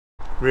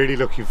Really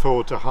looking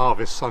forward to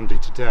Harvest Sunday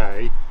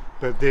today,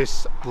 but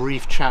this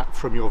brief chat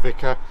from your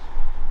vicar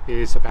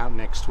is about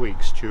next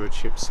week,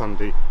 Stewardship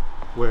Sunday,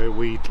 where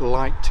we'd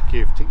like to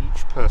give to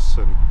each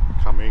person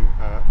coming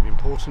an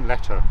important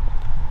letter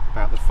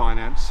about the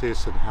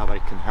finances and how they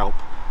can help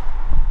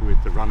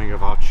with the running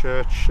of our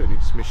church and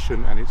its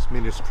mission and its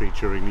ministry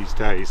during these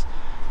days.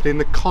 But in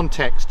the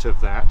context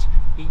of that,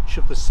 each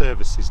of the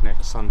services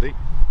next Sunday,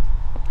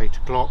 8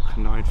 o'clock,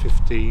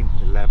 9:15,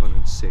 11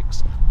 and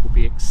 6, will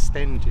be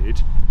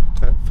extended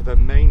for the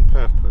main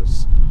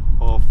purpose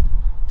of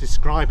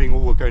describing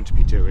all we're going to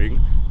be doing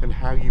and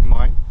how you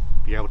might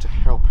be able to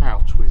help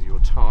out with your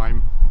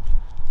time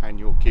and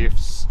your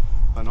gifts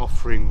and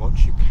offering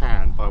what you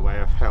can by way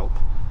of help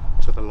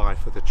to the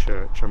life of the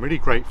church. I'm really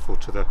grateful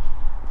to the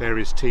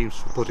various teams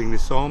for putting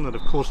this on, and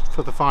of course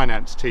for the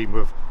finance team who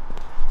have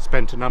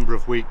spent a number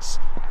of weeks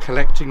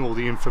collecting all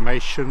the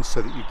information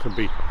so that you can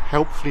be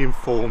helpfully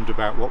informed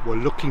about what we're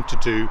looking to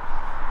do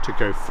to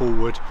go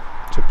forward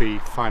to be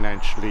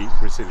financially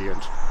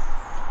resilient.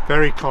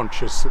 Very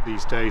conscious that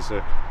these days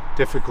are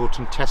difficult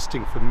and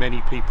testing for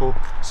many people,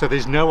 so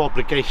there's no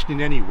obligation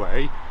in any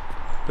way,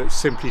 but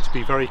simply to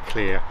be very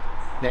clear,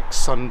 next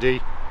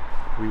Sunday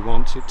we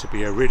want it to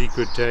be a really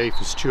good day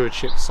for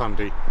Stewardship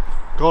Sunday.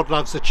 God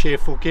loves a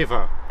cheerful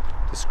giver,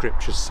 the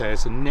scripture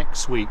says, and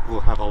next week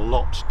we'll have a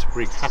lot to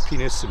bring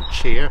happiness and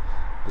cheer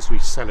as we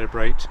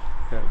celebrate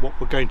what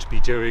we're going to be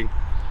doing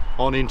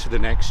on into the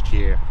next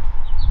year,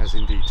 as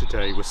indeed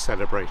today we're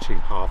celebrating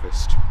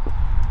harvest.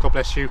 God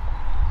bless you.